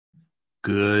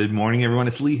Good morning, everyone.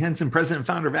 It's Lee Henson, president and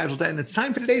founder of Agile Dad, and it's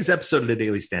time for today's episode of the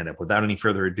Daily Stand-Up. Without any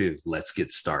further ado, let's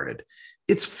get started.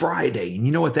 It's Friday, and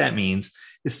you know what that means.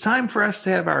 It's time for us to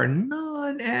have our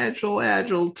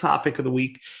non-agile topic of the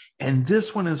week, and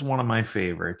this one is one of my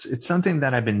favorites. It's something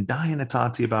that I've been dying to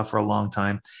talk to you about for a long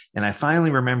time, and I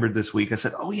finally remembered this week. I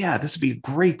said, oh yeah, this would be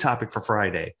a great topic for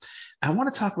Friday. I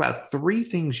want to talk about 3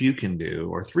 things you can do,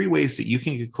 or 3 ways that you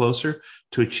can get closer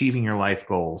to achieving your life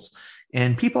goals.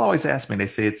 And people always ask me, they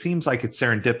say, it seems like it's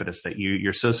serendipitous that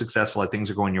you're so successful that things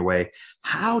are going your way.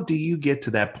 How do you get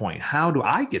to that point? How do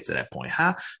I get to that point?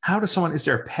 How does someone, is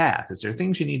there a path? Is there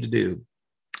things you need to do?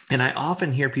 And I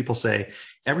often hear people say,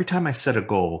 every time I set a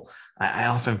goal, I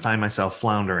often find myself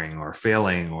floundering or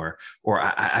failing, or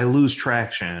I lose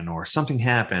traction, or something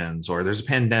happens, or there's a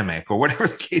pandemic, or whatever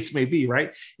the case may be,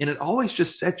 right? And it always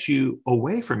just sets you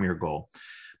away from your goal.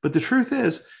 But the truth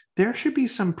is, there should be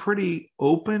some pretty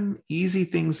open, easy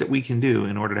things that we can do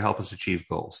in order to help us achieve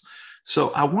goals. So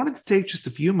I wanted to take just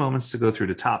a few moments to go through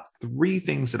the top 3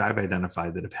 things that I've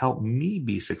identified that have helped me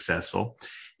be successful.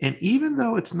 And even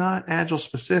though it's not Agile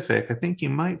specific, I think you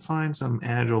might find some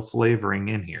Agile flavoring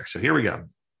in here. So here we go.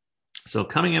 So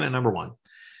coming in at number 1,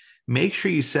 make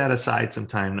sure you set aside some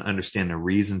time to understand the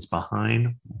reasons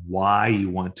behind why you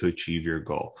want to achieve your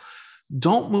goal.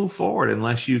 Don't move forward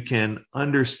unless you can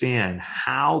understand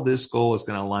how this goal is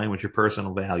going to align with your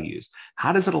personal values.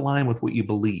 How does it align with what you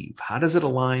believe? How does it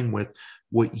align with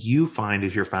what you find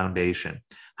is your foundation?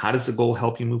 How does the goal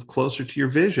help you move closer to your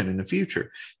vision in the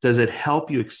future? Does it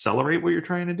help you accelerate what you're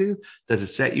trying to do? Does it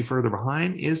set you further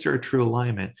behind? Is there a true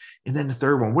alignment? And then the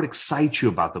third one, what excites you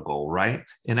about the goal, right?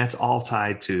 And that's all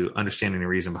tied to understanding the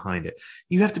reason behind it.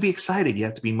 You have to be excited. You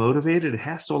have to be motivated. It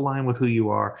has to align with who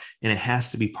you are, and it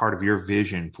has to be part of your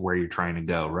vision for where you're trying to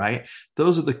go, right?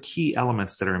 Those are the key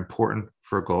elements that are important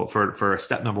for a goal, for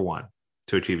step number 1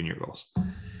 to achieving your goals.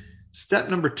 Step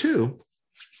number 2,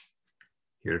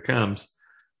 here it comes.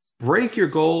 Break your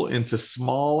goal into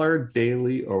smaller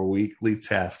daily or weekly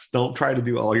tasks. Don't try to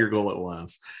do all your goal at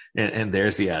once. And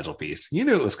there's the Agile piece. You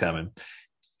knew it was coming.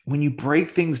 When you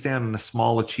break things down into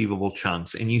small, achievable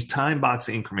chunks and you time box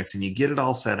increments and you get it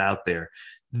all set out there,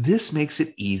 this makes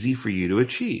it easy for you to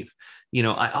achieve.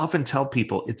 I often tell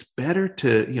people it's better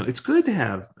to, it's good to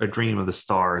have a dream of the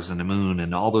stars and the moon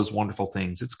and all those wonderful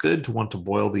things. It's good to want to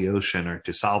boil the ocean or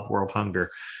to solve world hunger.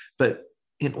 But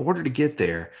in order to get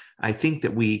there, I think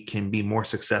that we can be more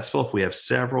successful if we have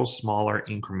several smaller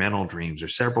incremental dreams or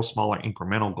several smaller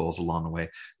incremental goals along the way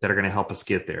that are going to help us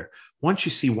get there. Once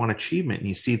you see one achievement and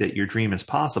you see that your dream is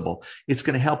possible, it's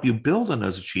going to help you build on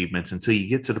those achievements until you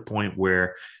get to the point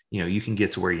where, you can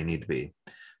get to where you need to be.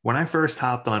 When I first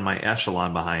hopped on my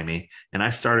echelon behind me and I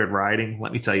started riding,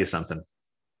 let me tell you something.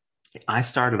 I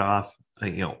started off,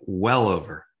 well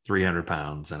over 300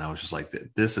 pounds. And I was just like,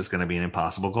 this is going to be an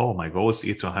impossible goal. My goal was to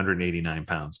get to 189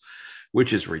 pounds,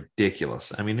 which is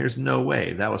ridiculous. I mean, there's no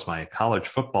way. That was my college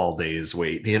football days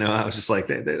weight. I was just like,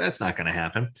 that's not going to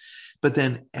happen. But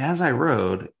then as I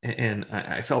rode and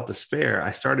I felt despair, I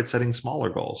started setting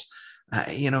smaller goals.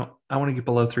 I want to get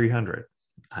below 300.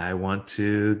 I want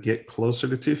to get closer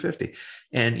to 250.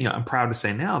 And, I'm proud to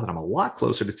say now that I'm a lot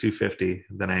closer to 250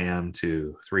 than I am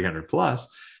to 300 plus.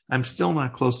 I'm still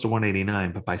not close to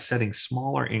 189, but by setting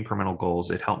smaller incremental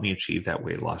goals, it helped me achieve that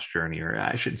weight loss journey, or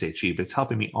I shouldn't say achieve, but it's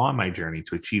helping me on my journey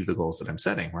to achieve the goals that I'm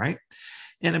setting, right?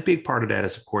 And a big part of that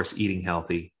is, of course, eating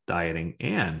healthy, dieting,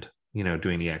 and,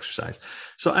 doing the exercise.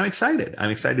 So I'm excited. I'm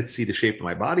excited to see the shape of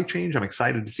my body change. I'm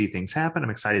excited to see things happen. I'm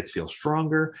excited to feel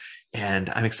stronger. And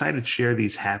I'm excited to share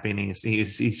these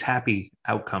happy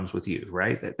outcomes with you,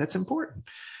 right? That's important.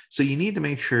 So you need to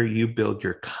make sure you build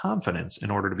your confidence in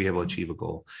order to be able to achieve a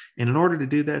goal. And in order to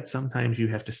do that, sometimes you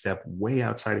have to step way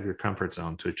outside of your comfort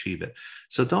zone to achieve it.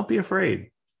 So don't be afraid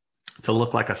to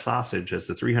look like a sausage as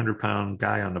the 300-pound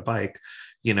guy on the bike,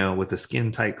 with the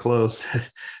skin tight clothes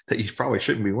that you probably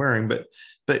shouldn't be wearing. But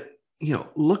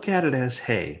look at it as,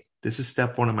 hey, this is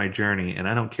step 1 of my journey. And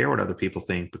I don't care what other people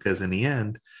think, because in the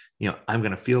end, I'm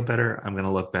going to feel better. I'm going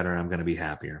to look better. I'm going to be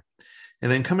happier.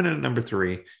 And then coming in at number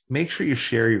 3, make sure you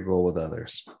share your goal with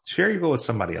others. Share your goal with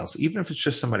somebody else, even if it's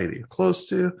just somebody that you're close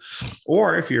to,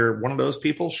 or if you're one of those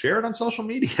people, share it on social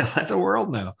media. Let the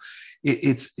world know.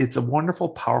 It's a wonderful,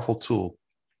 powerful tool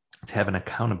to have an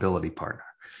accountability partner.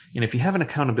 And if you have an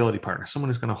accountability partner, someone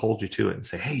who's going to hold you to it and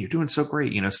say, hey, you're doing so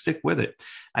great, stick with it.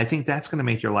 I think that's going to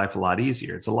make your life a lot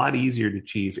easier. It's a lot easier to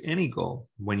achieve any goal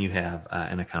when you have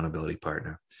an accountability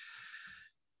partner.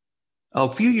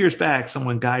 A few years back,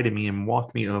 someone guided me and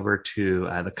walked me over to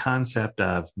the concept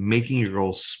of making your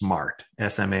goals SMART,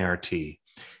 S-M-A-R-T.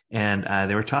 And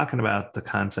they were talking about the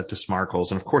concept of SMART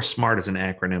goals. And of course, SMART is an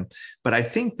acronym, but I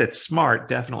think that SMART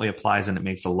definitely applies and it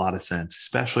makes a lot of sense,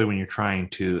 especially when you're trying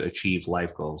to achieve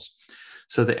life goals.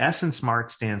 So the S in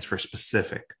SMART stands for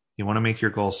specific. You want to make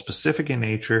your goals specific in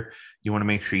nature. You want to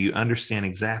make sure you understand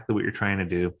exactly what you're trying to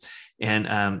do.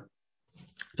 And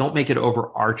don't make it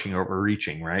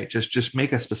overreaching, right? Just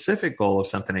make a specific goal of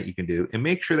something that you can do and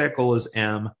make sure that goal is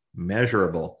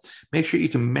measurable. Make sure you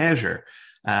can measure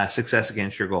success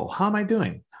against your goal. How am I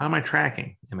doing? How am I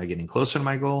tracking? Am I getting closer to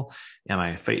my goal? Am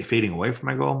I fading away from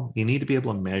my goal? You need to be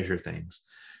able to measure things.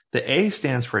 The A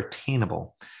stands for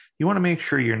attainable. You want to make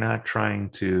sure you're not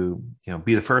trying to,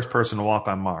 be the first person to walk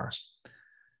on Mars.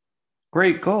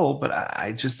 Great goal, but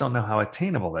I just don't know how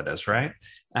attainable that is, right?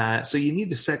 So you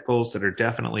need to set goals that are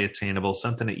definitely attainable,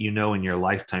 something that you know in your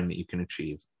lifetime that you can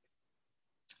achieve.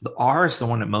 The R is the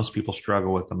one that most people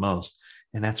struggle with the most,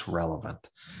 and that's relevant.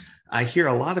 I hear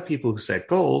a lot of people who set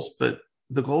goals, but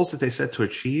the goals that they set to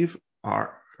achieve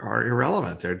are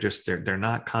irrelevant. They're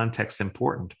not context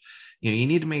important. You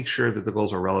need to make sure that the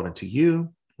goals are relevant to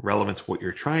you, relevant to what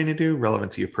you're trying to do,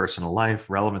 relevant to your personal life,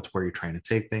 relevant to where you're trying to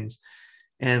take things.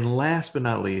 And last but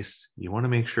not least, you want to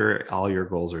make sure all your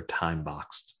goals are time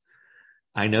boxed.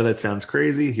 I know that sounds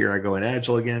crazy. Here I go in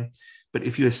Agile again. But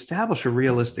if you establish a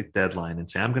realistic deadline and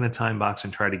say, I'm going to time box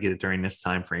and try to get it during this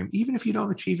time frame, even if you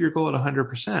don't achieve your goal at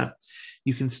 100%,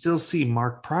 you can still see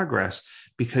marked progress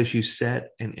because you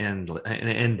set an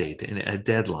end date and a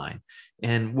deadline.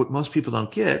 And what most people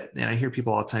don't get, and I hear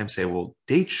people all the time say, well,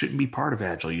 dates shouldn't be part of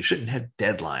Agile. You shouldn't have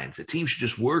deadlines. A team should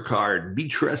just work hard and be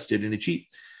trusted and achieve.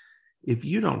 If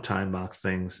you don't time box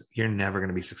things, you're never going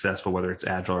to be successful, whether it's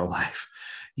Agile or life.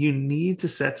 You need to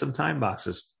set some time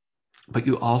boxes, but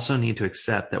you also need to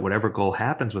accept that whatever goal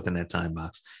happens within that time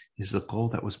box is the goal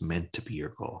that was meant to be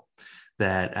your goal.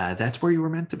 That's where you were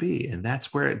meant to be, and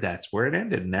that's where it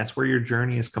ended, and that's where your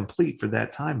journey is complete for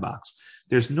that time box.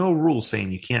 There's no rule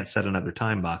saying you can't set another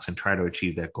time box and try to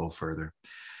achieve that goal further.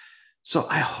 So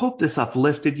I hope this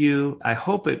uplifted you. I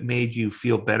hope it made you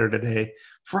feel better today.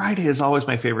 Friday is always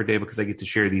my favorite day because I get to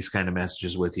share these kind of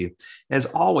messages with you. As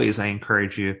always, I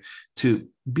encourage you to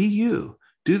be you.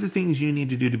 Do the things you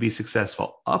need to do to be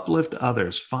successful. Uplift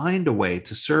others. Find a way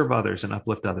to serve others and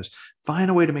uplift others. Find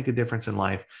a way to make a difference in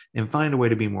life and find a way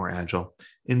to be more agile.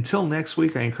 Until next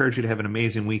week, I encourage you to have an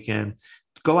amazing weekend.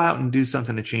 Go out and do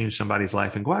something to change somebody's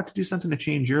life and go out to do something to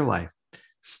change your life.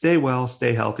 Stay well,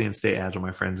 stay healthy, and stay agile,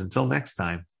 my friends. Until next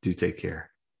time, do take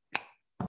care.